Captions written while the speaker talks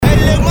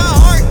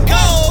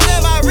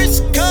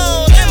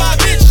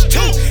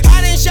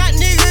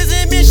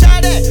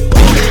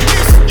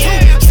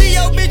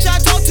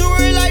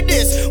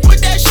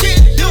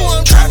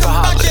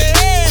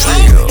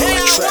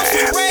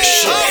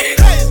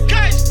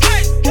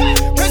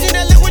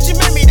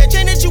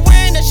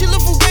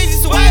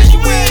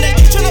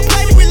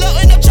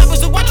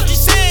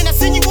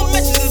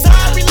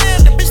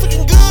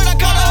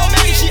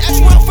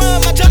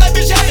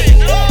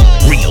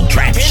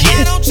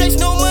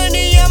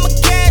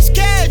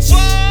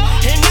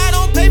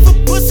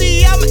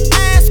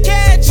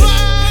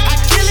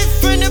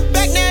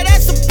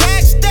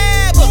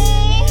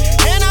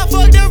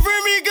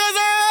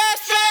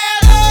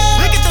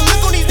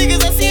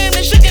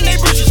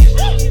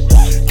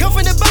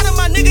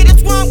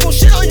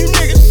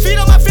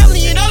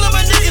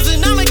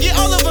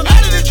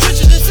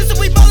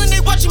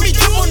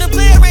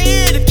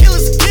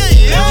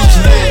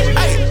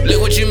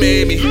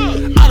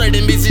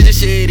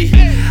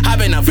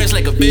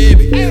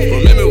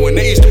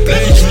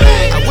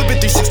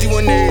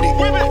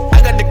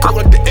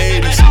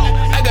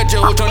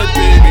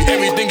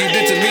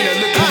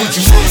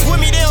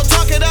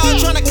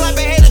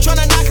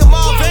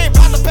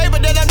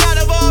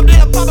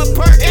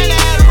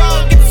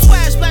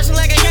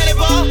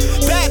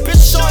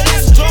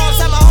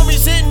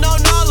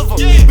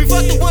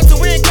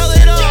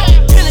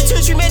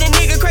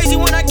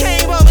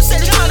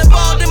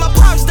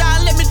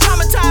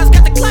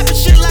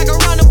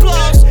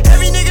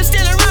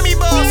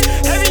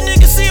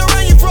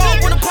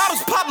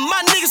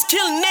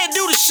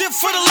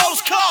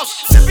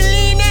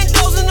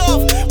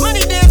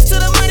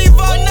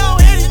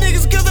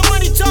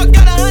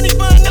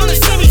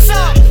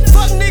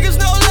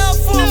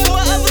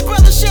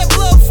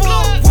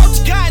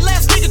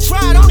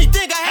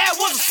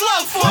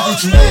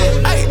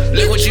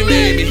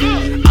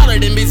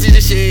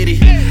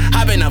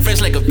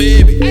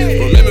baby.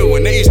 Remember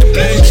when they used to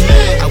play?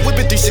 I whip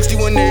it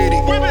 360, 180.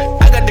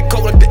 I got the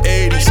coke like the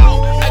 80s.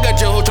 I got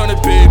your whole tryna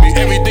pay me.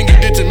 Everything you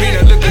did to me,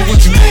 now look at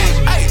what you did.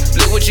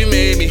 Look what you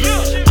made me.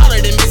 All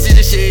of them bitches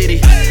are shady.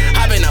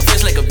 I been out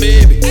fresh like a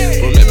baby.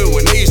 Remember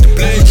when they used to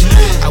play?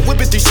 I whip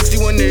it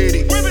 360,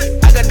 180.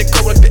 I got the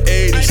coke like the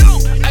 80s.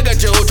 I got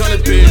your whole tryna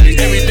pay me.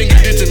 Everything you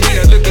did to me,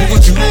 now look at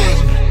what you did.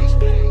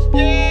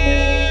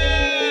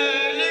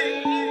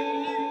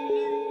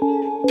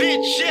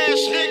 Bitch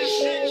ass niggas,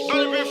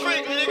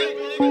 BurnaBenFranklin,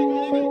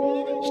 nigga.